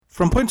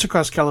From points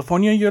across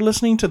California, you're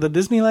listening to the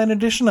Disneyland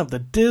edition of the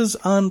Diz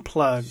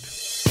Unplugged.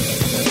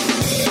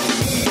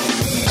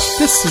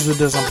 This is the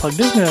Diz Unplugged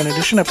Disneyland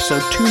edition,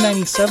 episode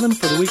 297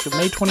 for the week of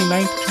May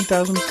 29th,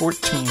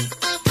 2014.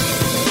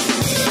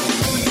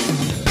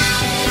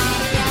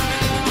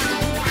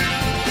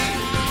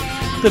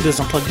 The Diz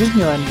Unplugged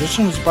Disneyland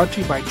edition is brought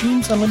to you by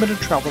Dreams Unlimited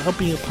Travel,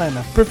 helping you plan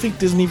a perfect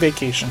Disney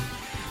vacation.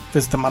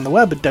 Visit them on the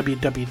web at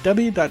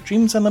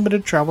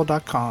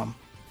www.dreamsunlimitedtravel.com.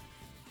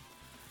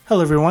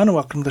 Hello everyone, and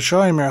welcome to the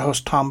show. I'm your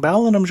host Tom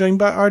Bell, and I'm joined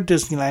by our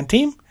Disneyland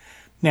team,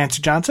 Nancy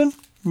Johnson,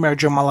 Mary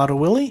Jo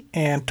Malato-Willie,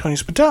 and Tony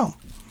Spatel.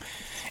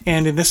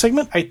 And in this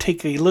segment, I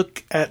take a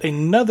look at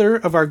another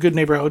of our Good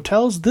Neighbor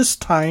hotels, this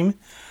time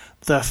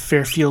the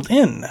Fairfield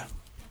Inn.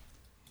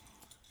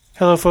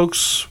 Hello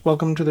folks,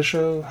 welcome to the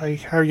show.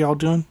 How are y'all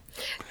doing?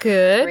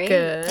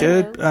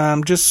 Good.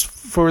 Just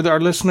for our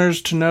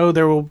listeners to know,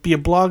 there will be a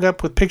blog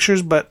up with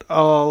pictures, but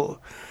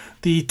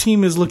the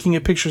team is looking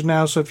at pictures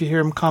now, so if you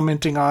hear them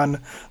commenting on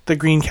the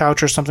green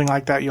couch or something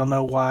like that, you'll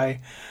know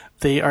why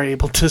they are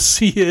able to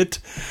see it.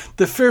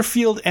 The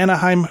Fairfield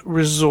Anaheim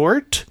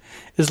Resort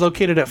is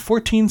located at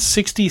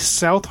 1460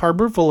 South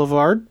Harbor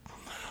Boulevard,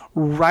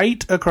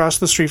 right across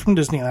the street from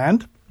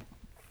Disneyland.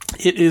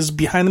 It is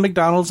behind the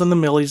McDonald's and the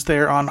Millie's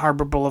there on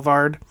Harbor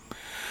Boulevard.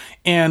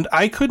 And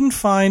I couldn't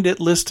find it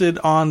listed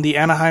on the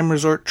Anaheim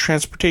Resort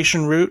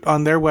transportation route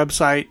on their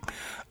website.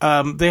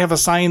 They have a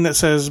sign that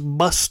says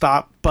bus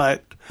stop,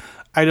 but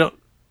I don't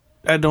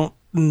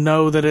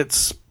know that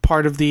it's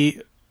part of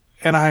the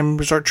Anaheim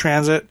Resort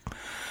Transit.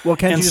 Well,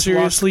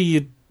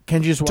 you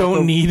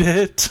don't need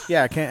it.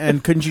 Yeah,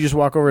 couldn't you just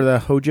walk over to the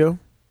Hojo?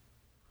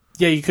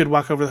 Yeah, you could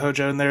walk over to the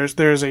Hojo, and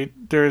there's a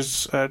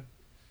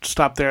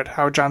stop there at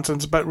Howard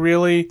Johnson's, but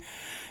really,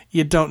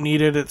 you don't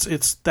need it.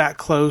 It's that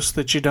close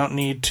that you don't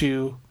need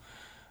to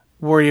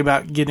worry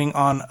about getting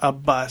on a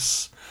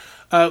bus.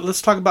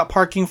 Let's talk about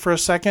parking for a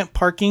second.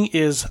 Parking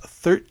is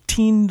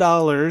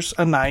 $13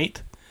 a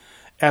night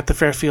at the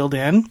Fairfield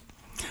Inn.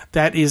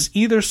 That is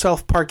either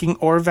self-parking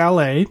or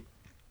valet.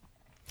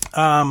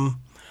 I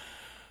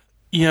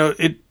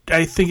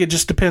think it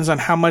just depends on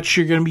how much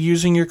you're going to be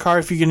using your car.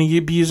 If you're going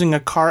to be using a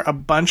car a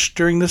bunch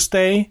during the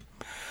stay,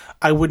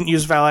 I wouldn't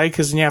use valet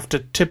because then you have to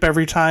tip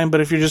every time.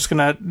 But if you're just going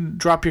to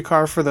drop your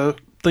car for the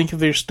length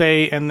of your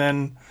stay and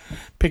then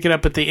pick it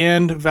up at the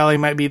end, valet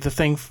might be the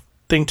thing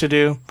to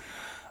do.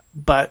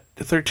 But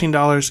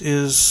 $13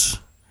 is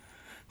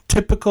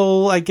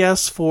typical, I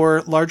guess,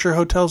 for larger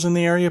hotels in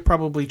the area.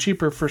 Probably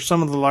cheaper for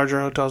some of the larger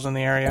hotels in the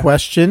area.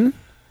 Question?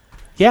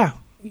 Yeah.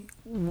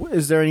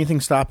 Is there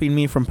anything stopping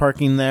me from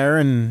parking there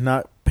and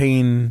not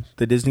paying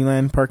the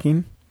Disneyland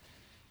parking?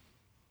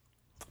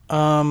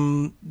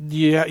 You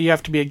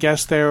have to be a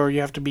guest there, or you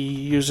have to be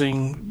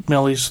using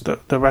Millie's,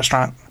 the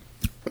restaurant.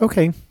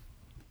 Okay.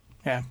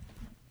 Yeah.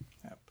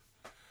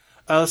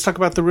 Let's talk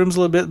about the rooms a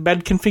little bit.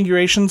 Bed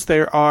configurations.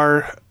 There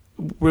are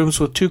rooms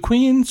with 2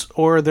 queens,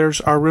 or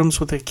are rooms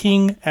with a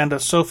king and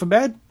a sofa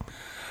bed.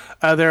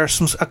 There are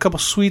a couple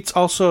suites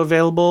also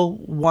available.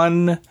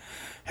 One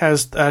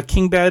has a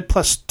king bed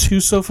plus 2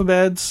 sofa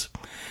beds,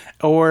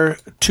 or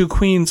 2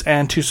 queens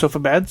and 2 sofa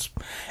beds.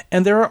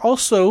 And there are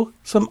also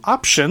some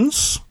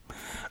options.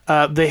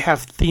 They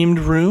have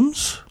themed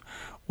rooms,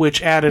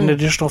 which add an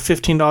additional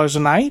 $15 a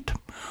night,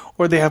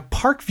 or they have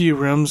park view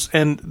rooms,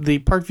 and the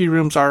park view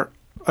rooms are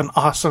an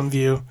awesome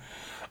view.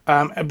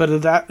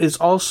 But that is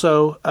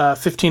also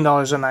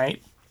 $15 a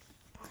night.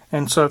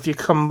 And so if you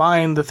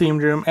combine the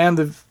themed room and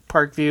the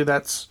park view,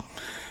 that's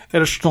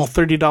additional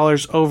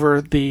 $30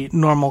 over the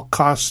normal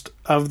cost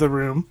of the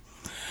room.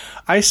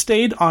 I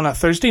stayed on a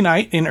Thursday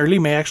night in early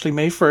May, actually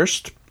May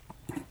 1st,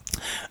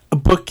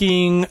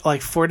 booking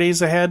like 4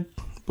 days ahead,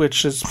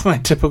 which is my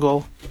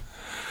typical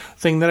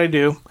thing that I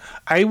do.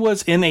 I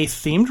was in a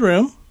themed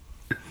room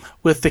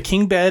with the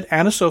king bed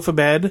and a sofa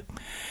bed.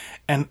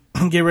 And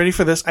get ready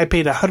for this. I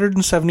paid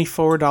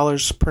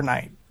 $174 per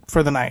night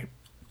for the night.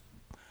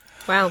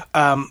 Wow.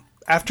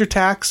 After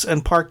tax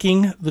and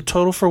parking, the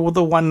total for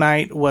the one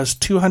night was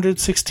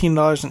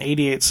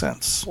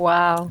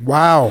 $216.88.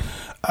 Wow.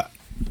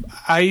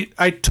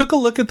 I took a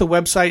look at the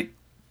website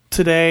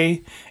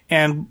today,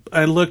 and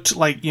I looked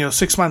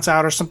 6 months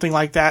out or something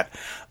like that.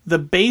 The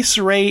base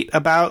rate,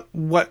 about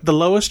what the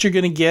lowest you're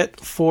going to get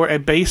for a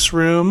base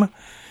room,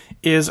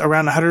 is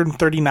around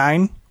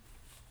 $139.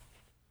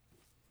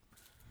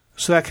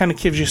 So that kind of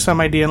gives you some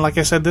idea. And like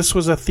I said, this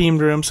was a themed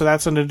room, so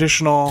that's an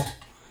additional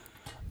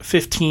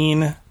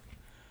 $15.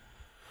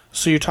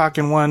 So you're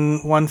talking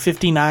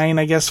 $159,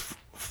 I guess,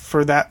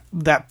 for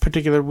that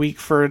particular week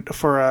for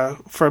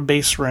a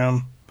base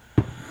room.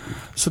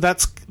 So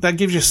that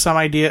gives you some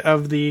idea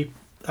of the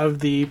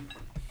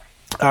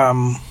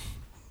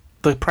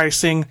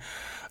pricing.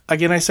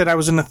 Again, I said I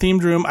was in a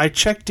themed room. I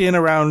checked in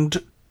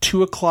around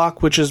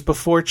 2:00, which is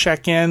before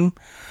check-in.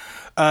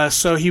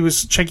 So he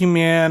was checking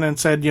me in and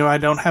said, I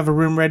don't have a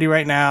room ready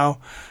right now.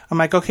 I'm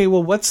like, okay,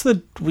 well, what's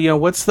the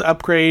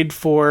upgrade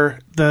for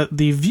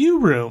the view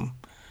room?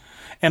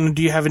 And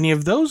do you have any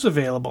of those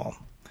available?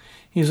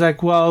 He's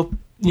like, well,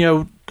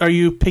 are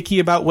you picky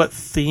about what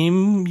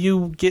theme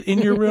you get in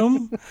your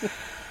room?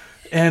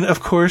 And of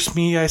course,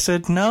 I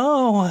said,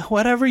 no,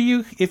 whatever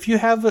if you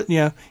have it,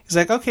 he's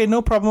like, okay,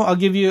 no problem. I'll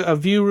give you a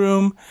view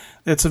room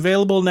that's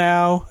available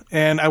now,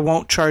 and I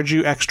won't charge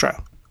you extra.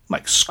 I'm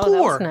like, score. Oh,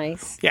 that was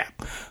nice. Yeah.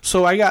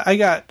 So I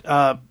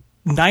got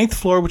ninth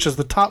floor, which is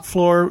the top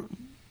floor,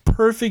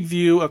 perfect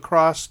view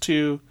across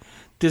to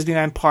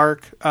Disneyland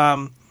Park.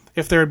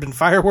 If there had been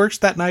fireworks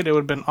that night, it would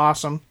have been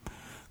awesome.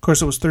 Of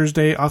course, it was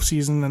Thursday, off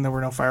season, and there were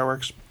no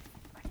fireworks.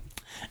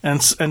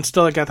 And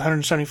still, I got the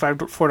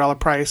 $174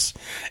 price.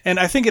 And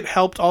I think it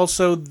helped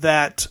also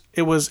that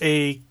it was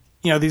these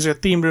are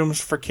themed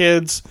rooms for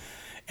kids,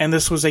 and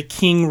this was a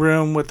king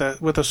room with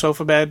a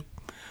sofa bed,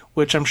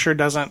 which I'm sure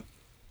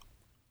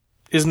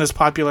isn't as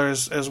popular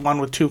as one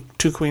with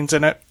two queens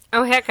in it.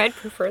 Oh, heck, I'd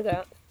prefer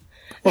that.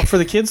 Well, for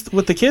the kids,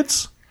 with the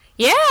kids?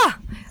 Yeah.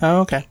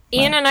 Oh, okay.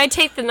 Ian and I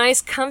take the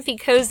nice, comfy,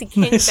 cozy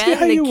king bed,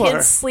 and the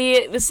kids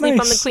sleep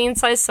on the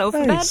queen-size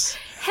sofa bed.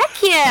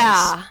 Heck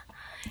yeah!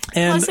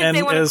 Plus, if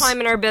they want to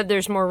climb in our bed,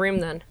 there's more room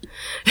then.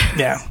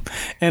 Yeah.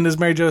 And as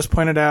Mary Jo has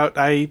pointed out,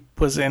 I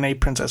was in a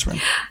princess room.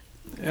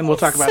 And we'll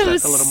talk about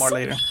that a little more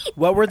later.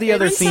 What were the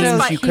other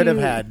themes you could have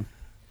had?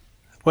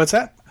 What's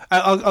that?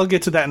 I'll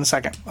get to that in a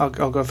second. I'll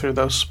go through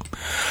those.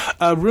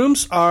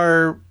 Rooms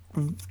are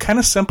kind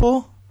of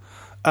simple,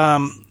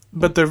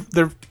 but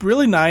they're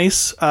really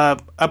nice.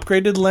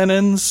 Upgraded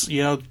linens,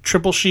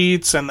 triple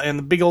sheets, and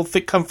the big old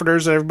thick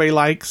comforters that everybody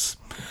likes.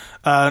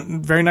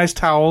 Very nice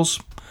towels.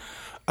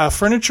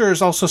 Furniture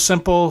is also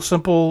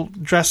simple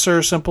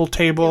dresser, simple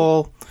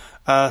table,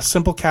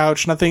 simple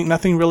couch.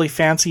 Nothing really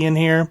fancy in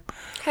here.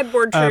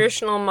 Headboard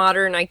traditional,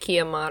 modern,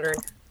 IKEA modern.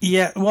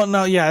 Yeah, well,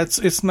 no, yeah,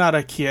 it's not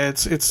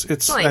IKEA.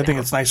 It's. Well, I think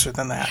it's nicer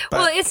than that. But.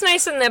 Well, it's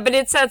nicer than that, but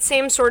it's that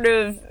same sort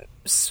of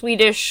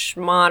Swedish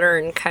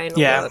modern kind of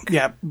look.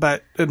 Yeah,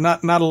 but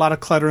not a lot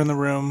of clutter in the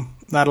room.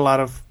 Not a lot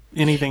of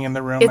anything in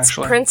the room. It's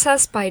actually.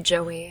 Princess by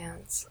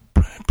Joanne's.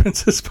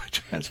 Princess by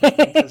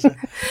Joanne's.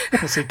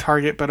 I say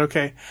Target, but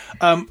okay.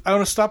 I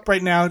want to stop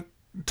right now.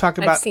 Talk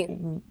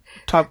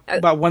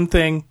about one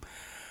thing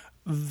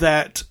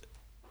that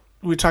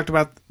we talked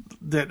about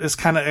that is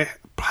kind of a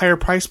higher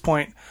price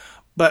point.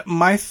 But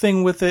my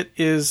thing with it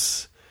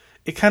is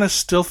it kind of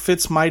still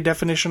fits my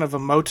definition of a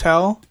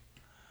motel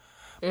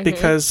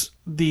because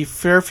the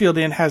Fairfield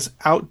Inn has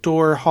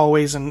outdoor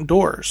hallways and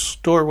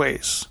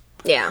doorways.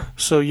 Yeah.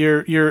 So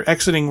you're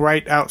exiting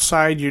right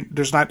outside.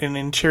 There's not an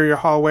interior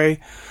hallway.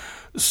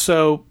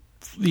 So,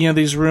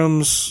 these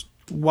rooms,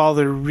 while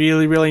they're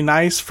really, really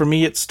nice, for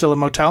me, it's still a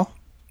motel.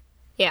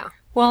 Yeah.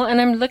 Well, and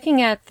I'm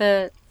looking at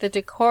the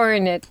decor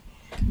in it.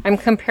 I'm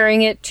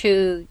comparing it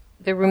to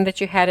the room that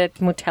you had at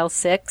Motel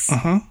 6.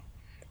 Mm-hmm.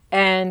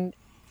 And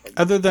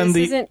other than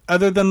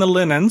the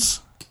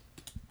linens.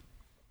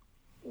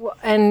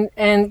 And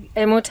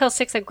Motel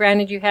 6,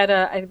 granted, you had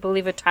I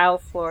believe a tile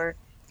floor,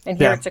 and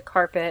here it's a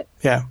carpet.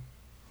 Yeah.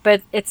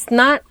 But it's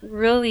not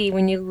really,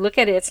 when you look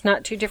at it, it's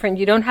not too different.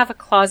 You don't have a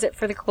closet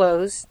for the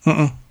clothes.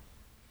 Mm-mm.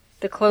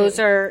 The clothes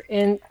are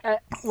in,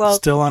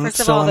 still on,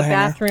 first of all, the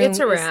bathroom it's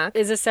a rack.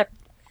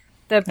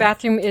 The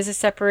bathroom is a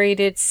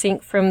separated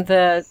sink from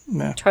the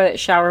toilet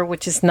shower,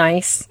 which is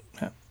nice.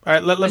 Yeah. All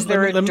right,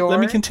 let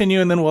me continue,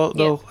 and then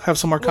they'll have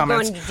some more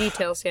comments. We'll go into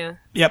details, yeah.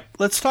 Yep.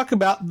 Let's talk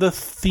about the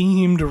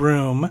themed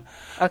room.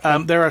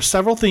 Okay. There are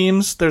several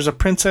themes. There's a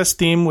princess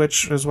theme,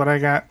 which is what I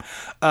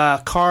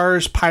got.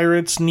 Cars,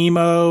 Pirates,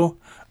 Nemo.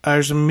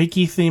 There's a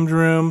Mickey themed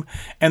room,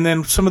 and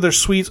then some of their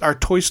suites are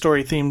Toy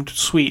Story themed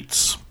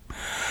suites.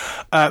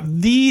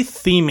 The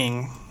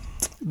theming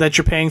that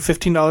you're paying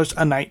 $15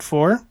 a night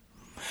for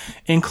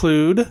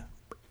include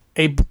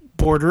a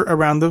border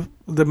around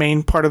the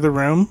main part of the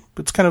room.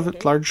 It's kind of a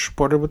large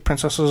border with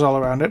princesses all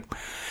around it.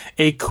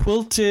 A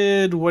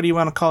quilted, what do you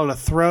want to call it? A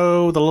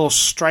throw, the little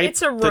stripe.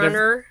 It's a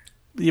runner.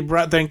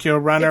 Thank you. A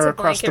runner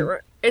across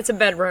it's a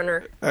bed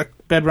runner. A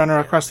bed runner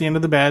across the end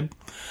of the bed.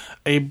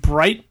 A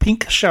bright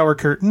pink shower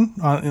curtain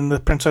in the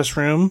princess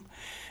room,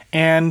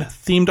 and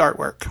themed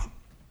artwork.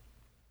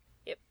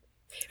 Yep.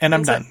 And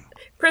I'm done.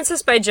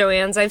 Princess by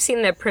Joanne's. I've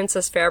seen that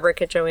princess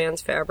fabric at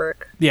Joanne's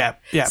Fabric. Yeah.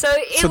 So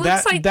it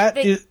looks like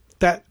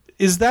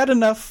is that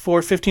enough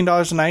for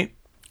 $15 a night?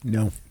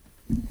 No.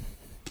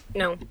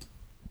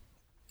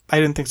 I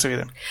didn't think so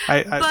either.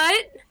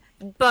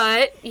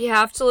 But you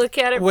have to look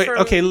at it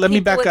from let me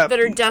back up. that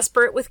are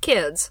desperate with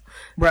kids.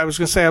 Right, I was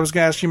going to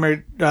ask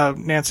you,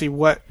 Nancy,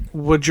 what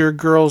would your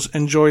girls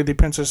enjoy the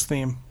princess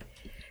theme?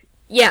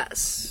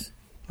 Yes.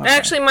 Okay.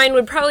 Actually, mine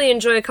would probably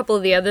enjoy a couple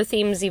of the other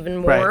themes even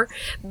more. Right.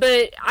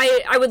 But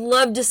I would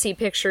love to see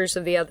pictures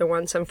of the other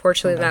ones.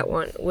 Unfortunately, that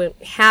one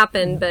wouldn't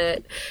happen.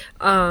 But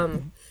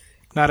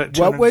not at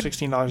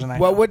 $216 a night.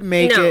 What would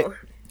make it?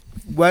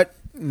 What,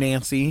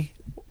 Nancy?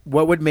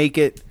 What would make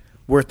it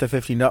worth the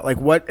 $15? Like,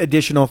 what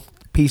additional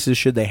pieces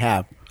should they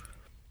have?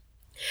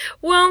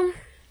 Well,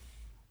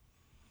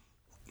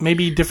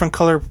 maybe different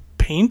color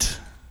paint.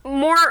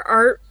 More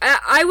art.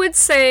 I would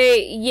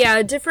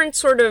say, different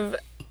sort of.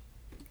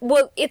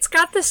 Well, it's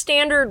got the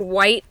standard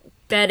white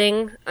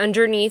bedding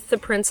underneath the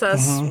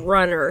princess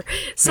runner.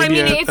 So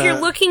Maybe I mean, if you're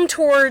looking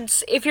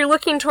towards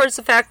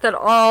the fact that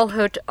all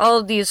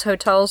of these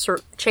hotels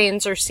or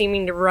chains are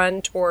seeming to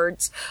run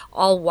towards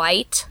all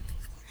white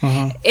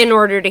in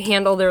order to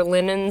handle their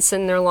linens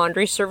and their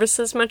laundry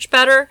services much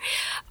better,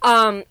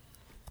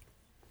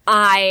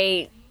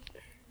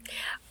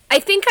 I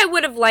think I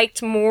would have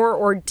liked more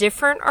or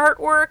different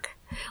artwork,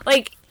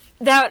 like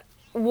that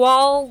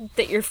wall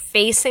that you're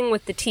facing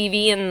with the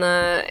TV and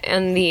the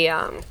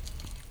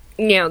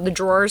the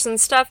drawers and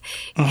stuff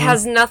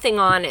has nothing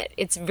on it.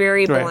 It's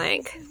very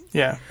blank.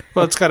 Yeah.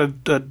 Well, it's got a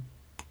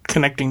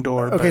connecting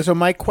door. Okay, so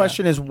my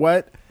question is,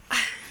 what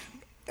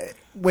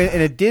when in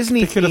a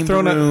Disney themed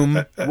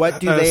room, what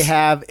do they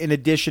have in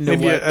addition to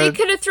what? They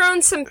could have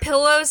thrown some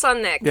pillows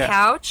on that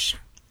couch.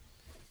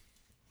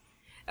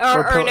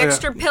 Or an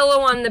extra pillow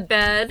on the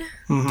bed.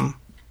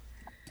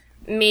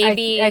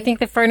 Maybe. I think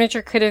the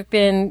furniture could have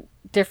been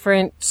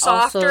different.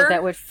 Softer. Also,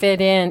 that would fit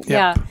in. Yep.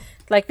 Yeah.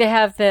 Like they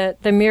have the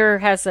mirror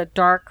has a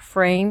dark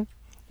frame.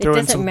 It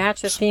doesn't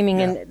match the theming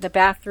in the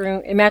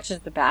bathroom. It matches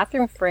the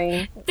bathroom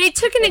frame. They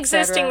took an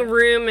existing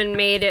room and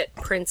made it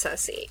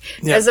princessy.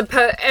 Yeah.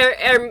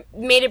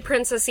 Made it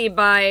princessy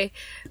by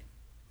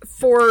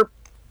 4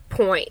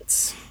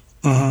 points.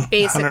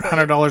 Basically.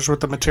 $100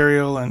 worth of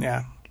material and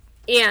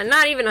Yeah,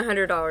 not even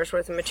 $100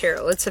 worth of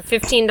material. It's a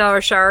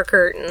 $15 shower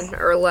curtain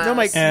or less. No,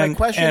 my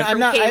question.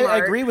 I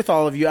agree with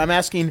all of you. I'm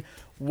asking,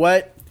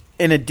 what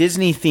in a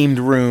Disney themed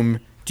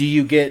room do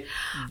you get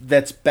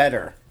that's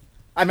better?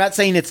 I'm not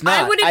saying it's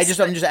not. I'm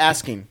just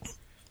asking.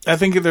 I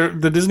think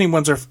the Disney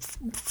ones are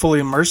fully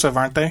immersive,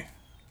 aren't they?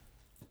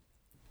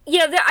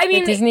 Yeah,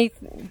 Disney.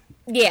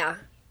 Yeah.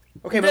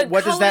 Okay, but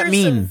what does that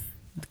mean?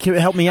 Can you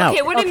help me out?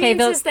 Okay, what it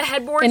means is the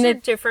headboards are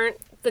different.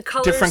 The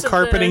colors, different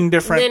carpeting,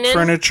 different linen.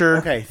 furniture.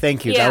 Okay,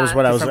 thank you. Yeah. That was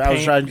what I was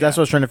trying. That's what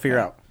I was trying to figure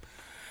out.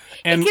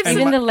 And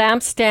Even the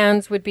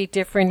lampstands would be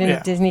different in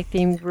a Disney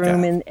themed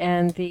room,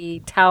 and the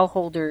towel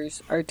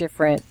holders are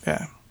different.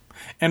 Yeah,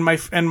 and my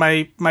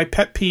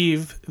pet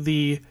peeve,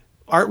 the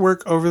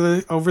artwork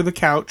over the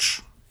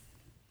couch,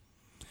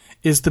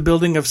 is the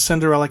building of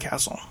Cinderella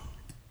Castle.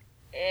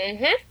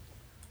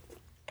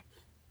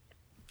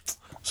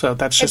 So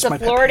that's just my pet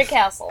peeve. It's a Florida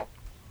castle.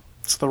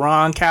 It's the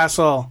wrong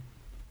castle.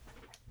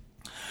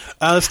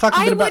 Let's talk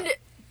a bit about.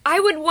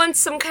 I would want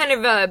some kind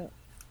of a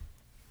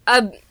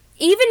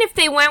even if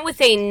they went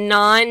with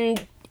a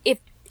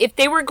if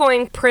they were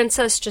going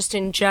princess just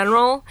in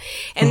general,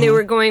 and they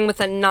were going with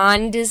a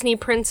non-Disney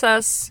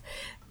princess.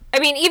 I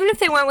mean, even if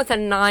they went with a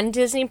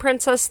non-Disney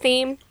princess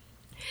theme,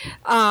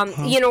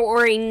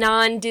 or a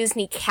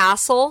non-Disney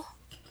castle,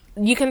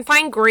 you can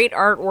find great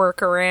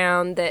artwork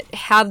around that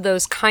have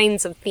those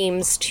kinds of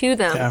themes to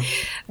them. Yeah.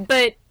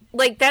 But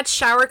like that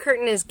shower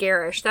curtain is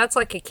garish. That's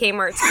like a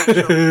Kmart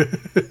special.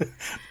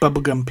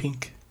 Bubblegum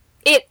pink.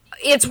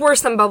 It's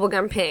worse than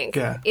bubblegum pink.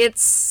 Yeah.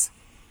 It's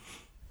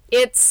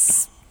It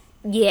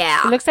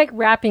looks like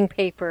wrapping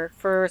paper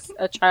for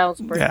a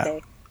child's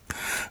birthday. Yeah.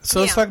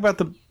 So let's talk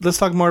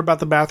more about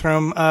the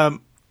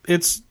bathroom.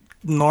 It's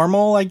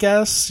normal, I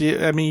guess.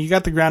 I mean, you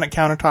got the granite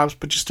countertops,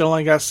 but you still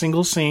only got a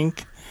single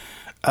sink.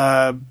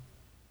 Lots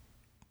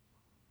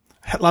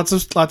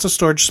of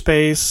storage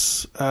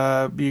space.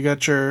 You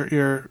got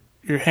your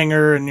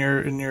hanger and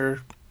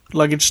your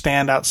luggage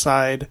stand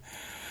outside.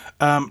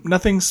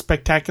 Nothing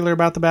spectacular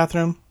about the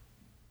bathroom,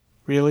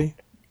 really.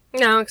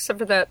 No, except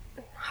for that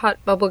hot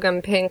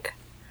bubblegum pink.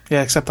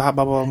 Yeah, except the hot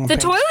bubblegum The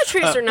pink.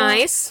 toiletries are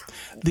nice.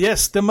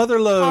 Yes, the mother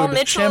load. Paul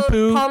Mitchell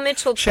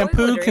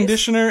shampoo, toiletries.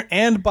 conditioner,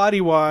 and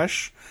body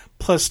wash,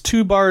 plus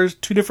two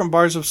different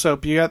bars of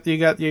soap. You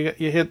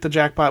hit the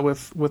jackpot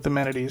with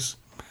amenities.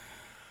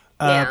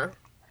 Yeah.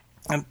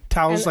 And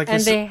towels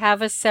and they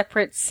have a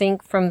separate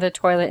sink from the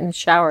toilet and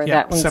shower. Yeah,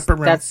 that one's separate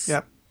room. That's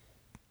yep.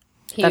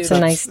 That's a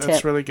nice tip.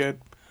 That's really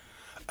good.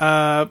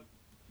 The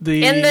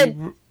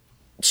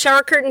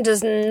shower curtain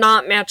does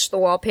not match the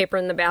wallpaper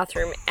in the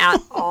bathroom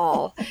at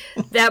all.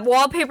 That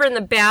wallpaper in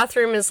the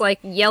bathroom is like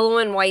yellow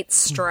and white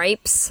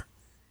stripes.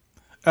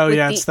 Oh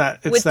yeah, it's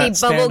that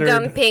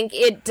bubblegum pink.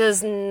 It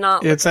does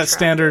not. It's that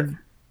attractive.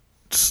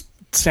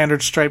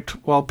 standard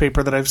striped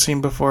wallpaper that I've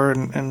seen before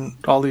in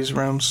all these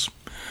rooms.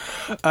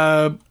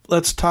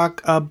 Let's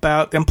talk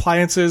about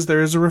appliances.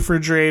 There is a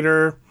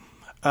refrigerator.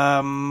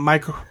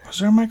 Was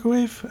there a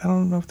microwave? I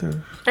don't know if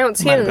there. I don't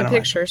see it in the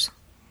pictures.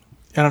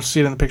 I don't see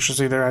it in the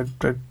pictures either.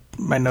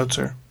 My notes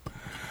are.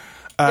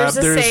 There's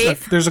a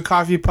safe. There's a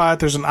coffee pot.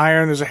 There's an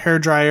iron. There's a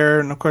hairdryer,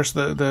 and of course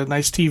the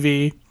nice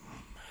TV.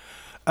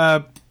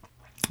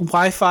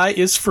 Wi-Fi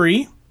is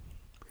free.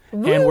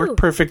 Woo! And work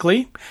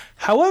perfectly.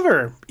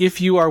 However, if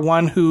you are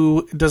one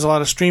who does a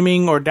lot of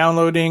streaming or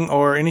downloading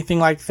or anything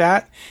like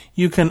that,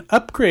 you can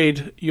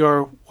upgrade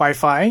your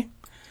Wi-Fi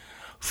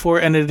for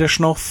an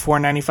additional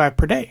 $4.95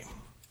 per day.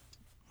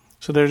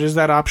 So there is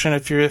that option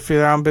if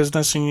you're on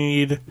business and you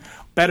need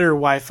better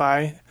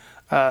Wi-Fi,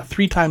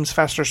 3 times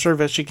faster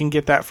service. You can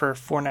get that for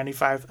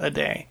 $4.95 a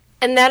day.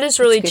 And that is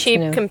really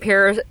cheap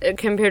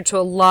compared to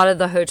a lot of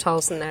the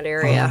hotels in that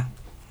area.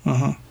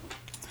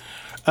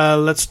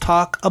 Let's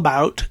talk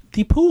about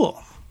the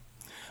pool.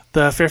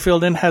 The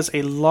Fairfield Inn has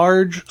a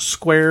large,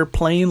 square,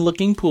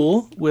 plain-looking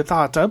pool with a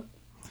hot tub.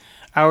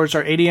 Hours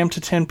are 8 a.m. to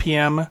 10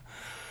 p.m.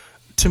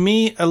 To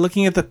me,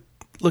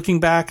 looking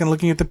back and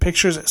looking at the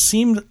pictures, it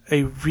seemed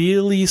a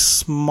really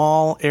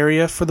small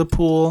area for the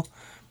pool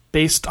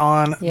based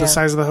on the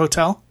size of the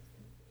hotel.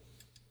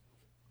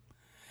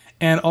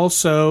 And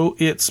also,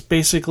 it's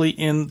basically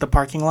in the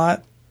parking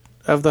lot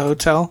of the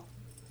hotel.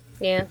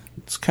 Yeah.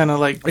 It's kind of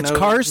like it's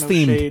Cars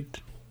themed. Shade.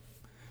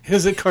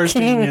 Is it Cars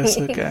themed? Yes,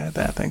 okay.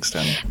 Thanks,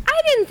 Tony.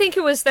 I didn't think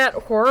it was that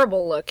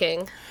horrible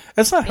looking.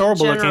 It's not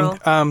horrible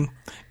looking.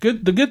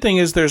 The good thing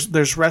is there's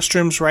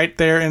restrooms right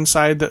there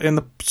inside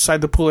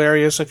the pool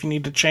area. So if you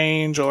need to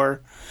change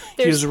or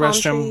use the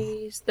restroom,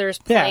 trees, there's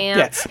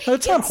plants. Yeah.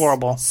 It's not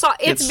horrible.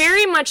 It's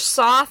very much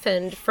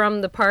softened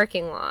from the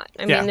parking lot.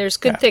 I mean, there's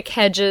good thick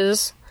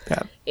hedges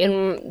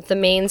in the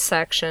main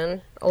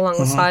section along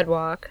the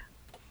sidewalk.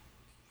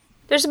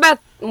 There's about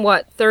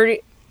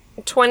 20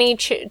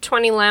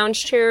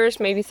 lounge chairs,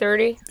 maybe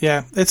 30.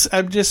 Yeah,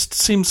 it just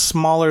seems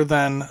smaller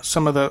than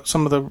some of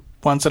the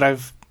ones that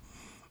I've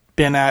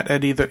been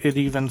at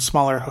even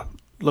smaller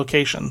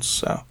locations.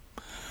 So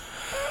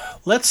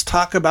let's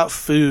talk about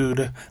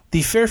food.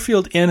 The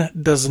Fairfield Inn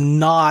does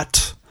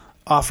not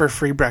offer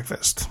free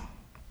breakfast.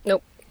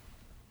 Nope,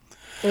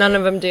 none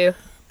of them do.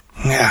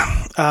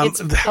 Yeah.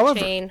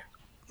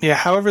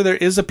 However, there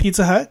is a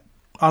Pizza Hut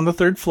on the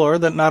 3rd floor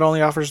that not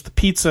only offers the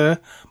pizza,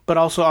 but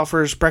also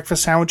offers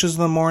breakfast sandwiches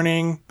in the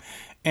morning.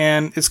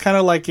 And it's kind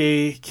of like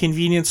a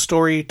convenience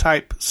store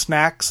type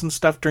snacks and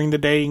stuff during the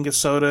day. You can get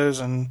sodas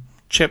and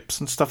chips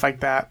and stuff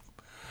like that.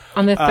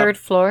 On the 3rd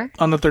floor?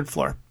 On the 3rd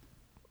floor.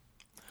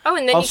 Oh,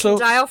 and then also, you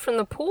can dial from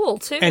the pool,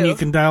 too. And you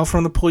can dial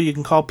from the pool. You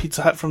can call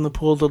Pizza Hut from the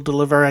pool. They'll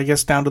deliver, I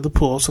guess, down to the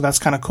pool. So that's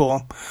kind of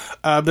cool.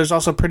 There's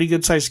also a pretty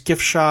good-sized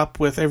gift shop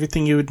with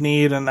everything you would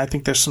need, and I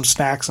think there's some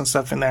snacks and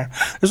stuff in there.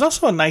 There's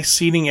also a nice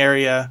seating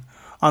area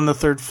on the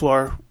 3rd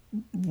floor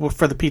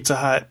for the Pizza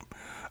Hut.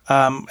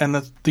 And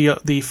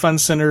the fun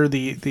center,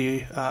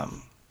 the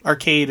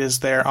arcade is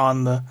there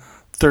on the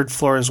 3rd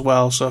floor as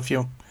well. So if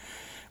you're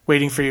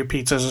waiting for your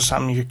pizzas or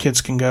something, your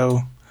kids can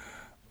go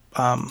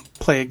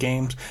play a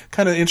game.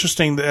 Kind of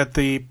interesting that at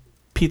the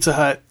Pizza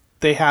Hut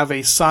they have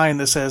a sign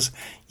that says,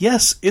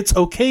 "Yes, it's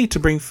okay to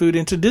bring food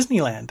into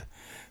Disneyland.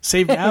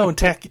 Save now and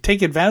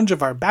take advantage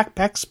of our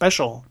backpack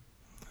special."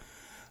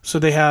 So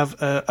they have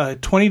a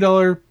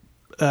 $20.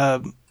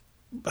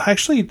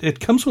 Actually,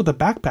 it comes with a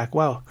backpack.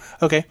 Wow.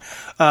 Okay,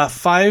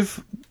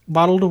 5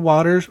 bottles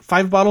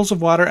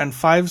of water, and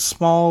 5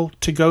 small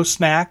to-go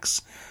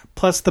snacks,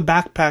 plus the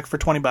backpack for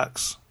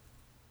 $20.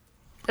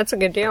 That's a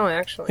good deal,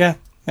 actually.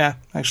 Yeah,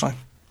 actually.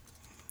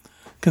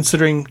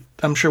 Considering,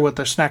 I'm sure what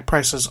their snack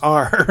prices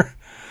are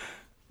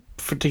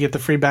to get the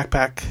free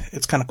backpack,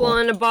 it's kind of cool. Well,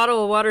 and a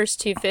bottle of water is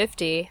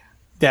 $2.50.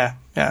 Yeah.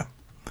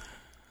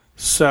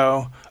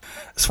 So,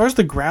 as far as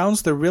the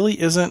grounds, there really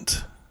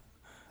isn't.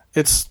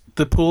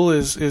 The pool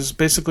is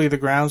basically the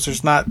grounds.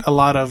 There's not a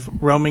lot of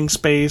roaming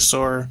space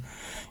or,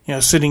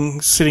 sitting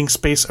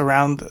space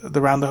around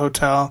the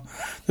hotel.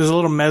 There's a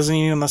little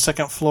mezzanine on the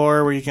 2nd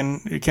floor where you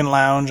can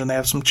lounge, and they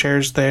have some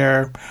chairs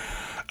there.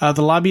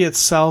 The lobby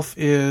itself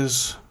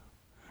is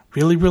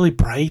really, really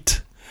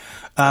bright.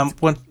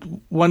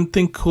 One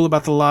thing cool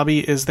about the lobby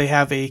is they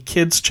have a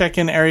kids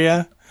check-in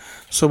area.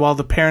 So while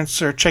the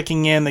parents are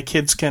checking in, the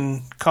kids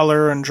can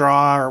color and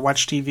draw or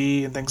watch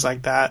TV and things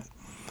like that.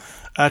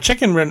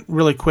 Check-in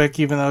really quick,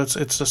 even though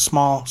it's a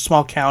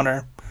small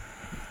counter.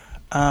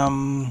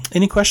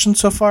 Any questions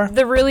so far?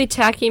 The really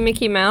tacky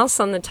Mickey Mouse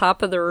on the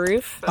top of the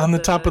roof. On the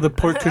top of the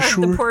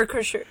porte-cochere? The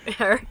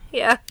porte-cochere,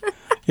 yeah.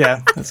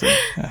 Yeah, that's it.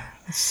 Yeah.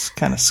 It's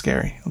kind of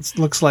scary. It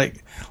looks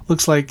like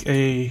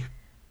a...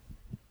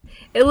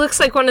 It looks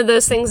like one of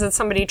those things that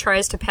somebody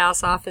tries to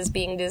pass off as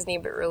being Disney,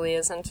 but really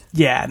isn't.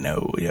 Yeah,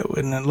 no. Yeah,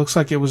 and it looks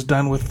like it was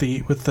done with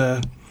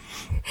the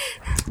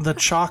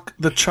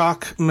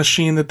chalk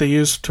machine that they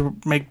use to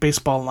make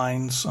baseball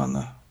lines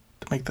to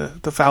make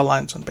the foul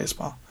lines on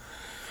baseball.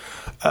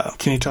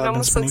 Can you tell I've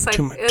been spending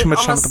too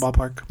much time at the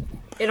ballpark?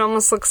 It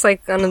almost looks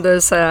like one of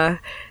those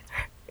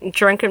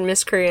drunken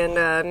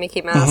miscreant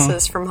Mickey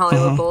Mouses from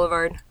Hollywood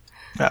Boulevard.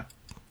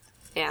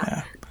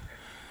 Yeah.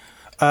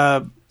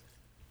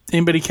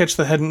 Anybody catch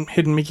the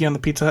hidden Mickey on the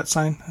Pizza Hut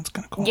sign? That's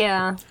kind of cool.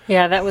 Yeah,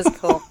 that was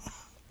cool.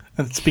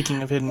 And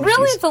speaking of hidden Mickeys,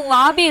 really, the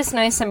lobby is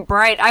nice and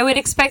bright. I would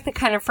expect the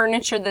kind of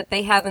furniture that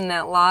they have in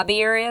that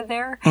lobby area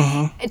there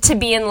to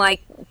be in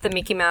like the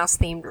Mickey Mouse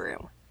themed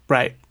room.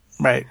 Right.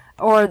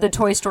 Or the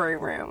Toy Story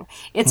room.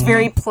 It's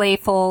very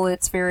playful.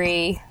 It's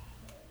very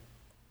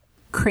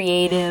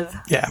creative.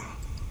 Yeah.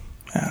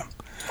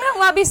 That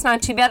lobby's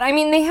not too bad. I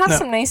mean, they have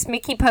some nice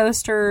Mickey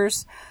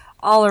posters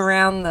all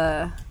around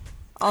the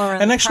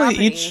and actually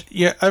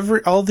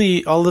property. all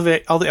the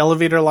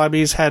elevator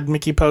lobbies had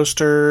Mickey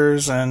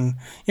posters, and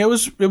it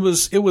was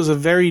a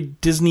very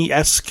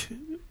Disney-esque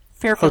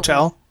Fairfield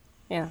hotel.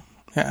 Yeah.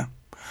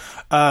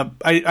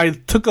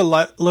 I took a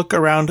look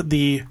around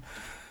the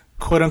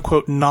quote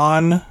unquote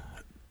non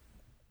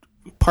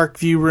park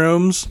view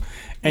rooms,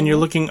 and you're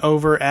looking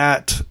over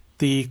at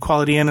the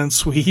Quality Inn and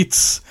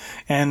Suites,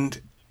 and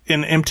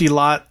an empty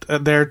lot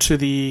there to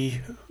the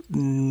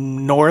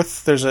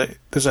north. There's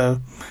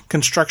a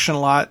construction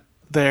lot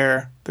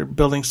there. They're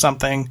building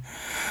something.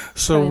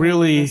 So Probably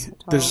really,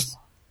 there's,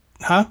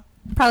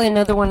 Probably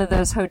another one of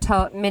those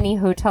mini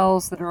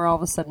hotels that are all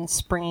of a sudden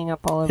springing up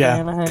all over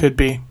Anaheim. Yeah, could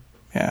be.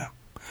 Yeah.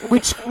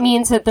 Which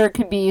means that there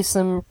could be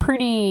some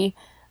pretty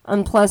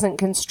unpleasant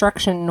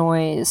construction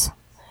noise,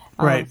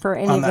 for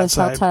any of those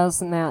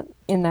hotels in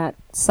that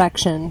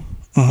section.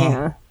 Mm-hmm.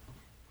 Yeah.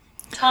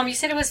 Tom, you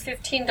said it was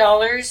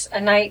 $15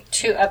 a night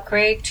to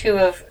upgrade to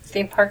a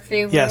theme park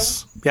view room?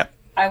 Yes. Yep.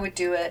 I would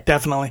do it.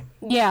 Definitely.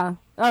 Yeah.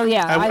 Oh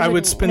yeah. I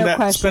would spend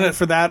it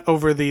for that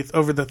over the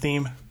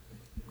theme.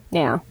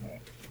 Yeah.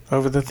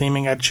 Over the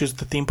theming, I'd choose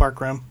the theme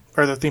park room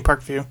or the theme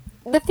park view.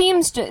 The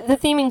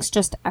theming's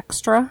just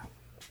extra.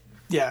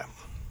 Yeah.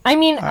 I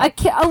mean, a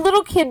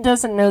little kid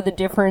doesn't know the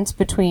difference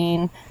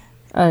between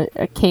a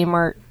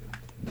Kmart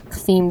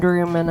themed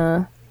room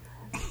and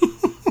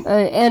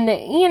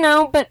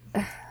but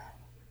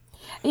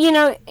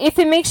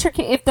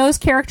if those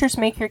characters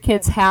make your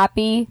kids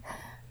happy,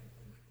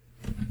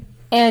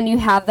 and you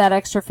have that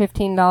extra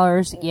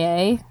 $15,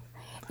 yay!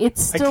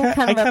 It's still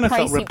kind of a pricey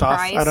felt ripped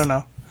price. Off. I don't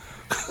know.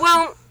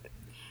 Well,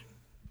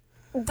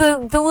 the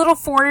little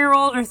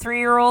 4-year-old or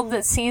 3-year-old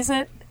that sees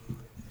it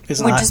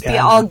would just be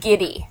all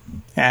giddy.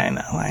 Yeah,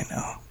 I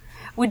know.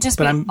 Would just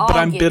but be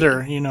I'm giddy.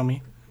 bitter. You know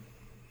me.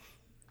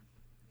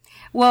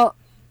 Well,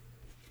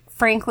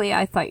 frankly,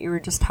 I thought you were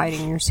just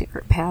hiding your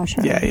secret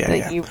passion.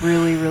 Yeah. You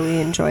really, really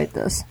enjoyed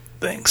this.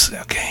 Thanks.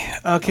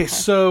 Okay.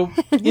 So,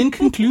 in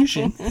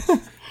conclusion,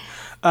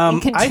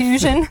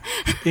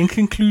 in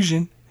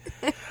conclusion,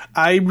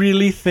 I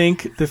really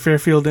think the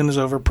Fairfield Inn is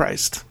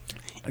overpriced.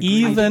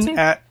 Even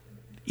at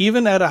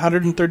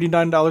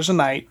 $139 a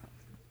night,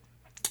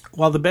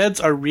 while the beds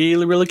are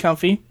really, really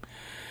comfy,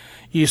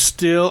 you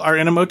still are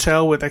in a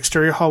motel with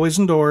exterior hallways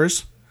and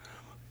doors.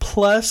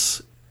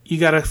 Plus, you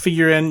got to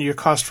figure in your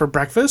cost for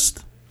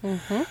breakfast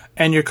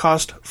and your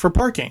cost for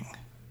parking.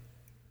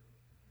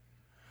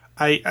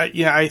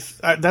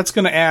 That's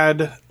going to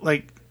add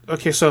so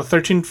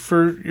 $13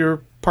 for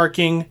your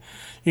parking.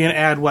 You're going to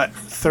add what,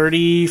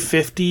 $30,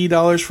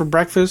 $50 for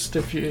breakfast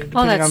depending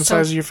on the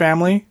size of your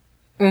family.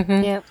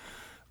 Mm-hmm. Yep.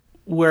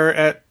 Where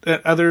at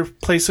other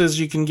places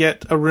you can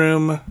get a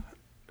room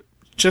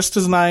just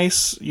as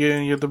nice.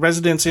 The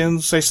Residence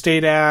Inns I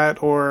stayed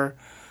at, or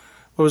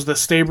what was the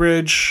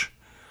Staybridge?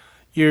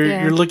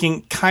 You're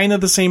looking kind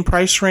of the same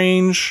price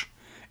range,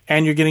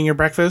 and you're getting your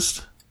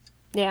breakfast.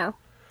 Yeah.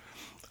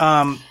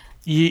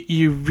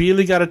 You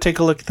really got to take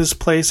a look at this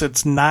place.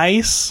 It's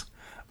nice,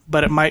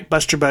 but it might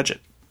bust your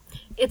budget.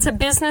 It's a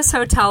business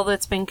hotel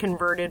that's been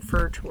converted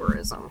for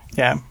tourism.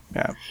 Yeah.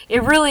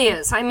 It really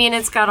is. I mean,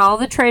 it's got all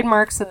the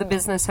trademarks of the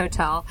business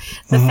hotel.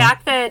 The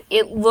fact that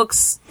it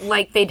looks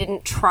like they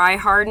didn't try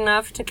hard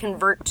enough to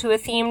convert to a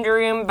themed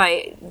room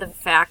by the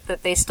fact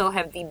that they still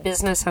have the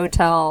business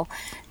hotel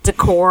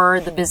decor,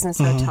 the business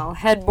hotel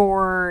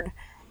headboard,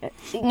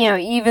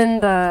 even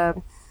the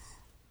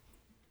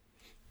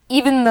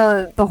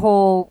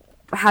whole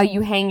how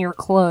you hang your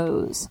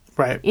clothes.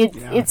 Right.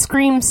 It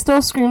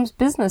still screams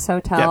business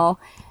hotel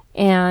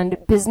and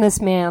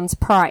businessman's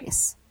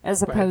price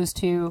as opposed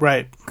to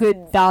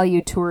good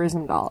value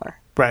tourism dollar.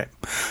 Right.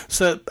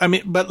 So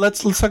but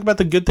let's talk about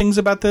the good things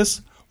about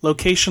this.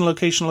 Location.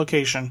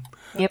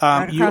 Yep.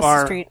 Right you across are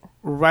the street.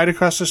 Right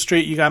across the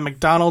street. You got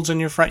McDonald's in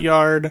your front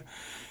yard.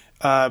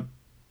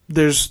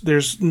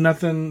 There's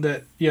nothing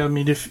that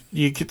if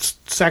you could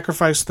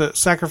sacrifice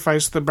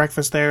the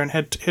breakfast there and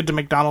head to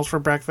McDonald's for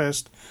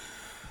breakfast.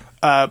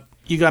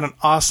 You got an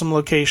awesome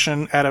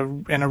location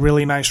in a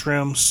really nice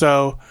room,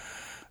 so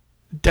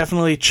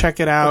definitely check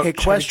it out. Okay,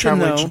 question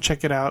though.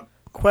 Check it out.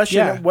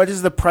 Question: What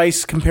is the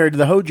price compared to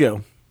the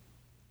Hojo?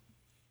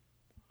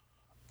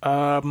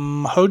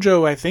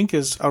 Hojo, I think,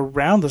 is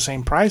around the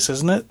same price,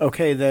 isn't it?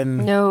 Okay,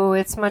 then. No,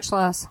 it's much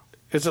less.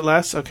 Is it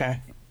less?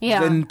 Okay.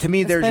 Yeah. Then to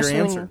me, there's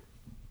your answer.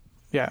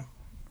 Yeah.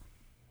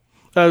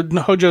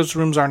 Hojo's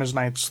rooms aren't as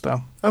nice,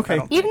 though.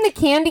 Okay. Even the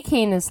Candy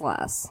Cane is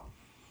less.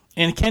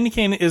 And Candy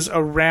Cane is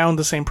around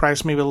the same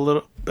price, maybe a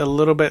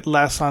little bit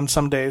less on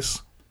some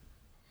days.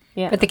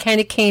 Yeah. But the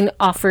Candy Cane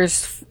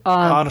offers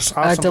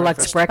awesome a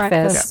deluxe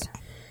breakfast.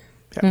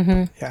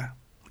 Yeah.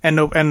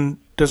 And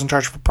doesn't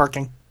charge for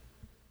parking.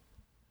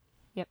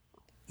 Yep.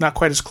 Not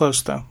quite as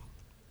close, though.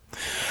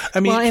 I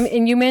mean,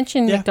 and you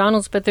mentioned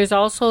McDonald's, but there's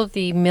also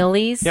the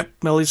Millie's. Yep,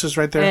 Millie's is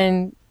right there.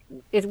 And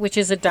which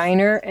is a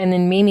diner, and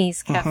then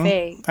Mimi's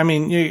Cafe. I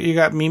mean, you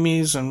got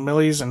Mimi's and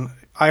Millie's and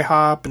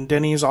IHOP and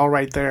Denny's all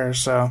right there,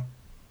 so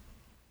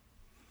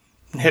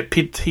hit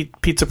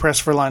Pizza Press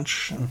for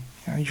lunch.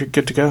 You're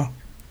good to go.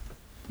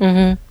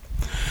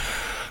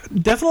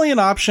 Definitely an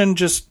option.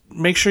 Just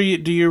make sure you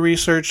do your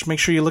research. Make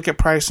sure you look at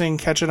pricing,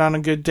 catch it on a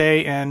good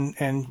day, and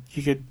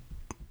you could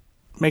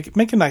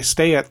make a nice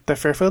stay at the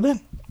Fairfield Inn.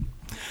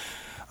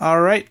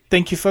 All right.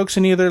 Thank you, folks.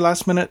 Any other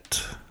last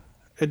minute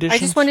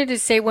additions. I just wanted to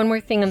say one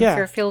more thing on the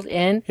Fairfield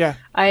Inn. Yeah.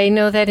 I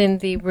know that in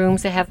the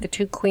rooms that have the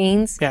 2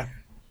 queens,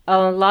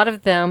 a lot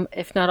of them,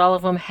 if not all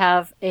of them,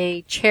 have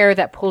a chair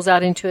that pulls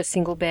out into a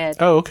single bed.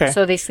 Oh, okay.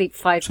 So they sleep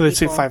 5 people. So they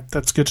sleep 5.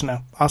 That's good to know.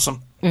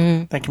 Awesome.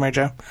 Mm-hmm. Thank you, Mary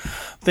Jo.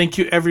 Thank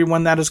you,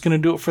 everyone. That is going to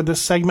do it for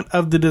this segment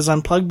of the Dis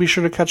Unplugged. Be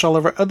sure to catch all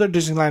of our other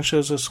Disneyland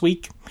shows this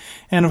week.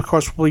 And, of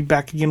course, we'll be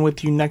back again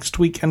with you next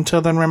week. Until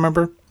then,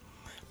 remember,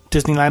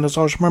 Disneyland is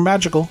always more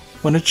magical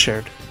when it's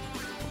shared.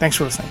 Thanks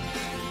for listening.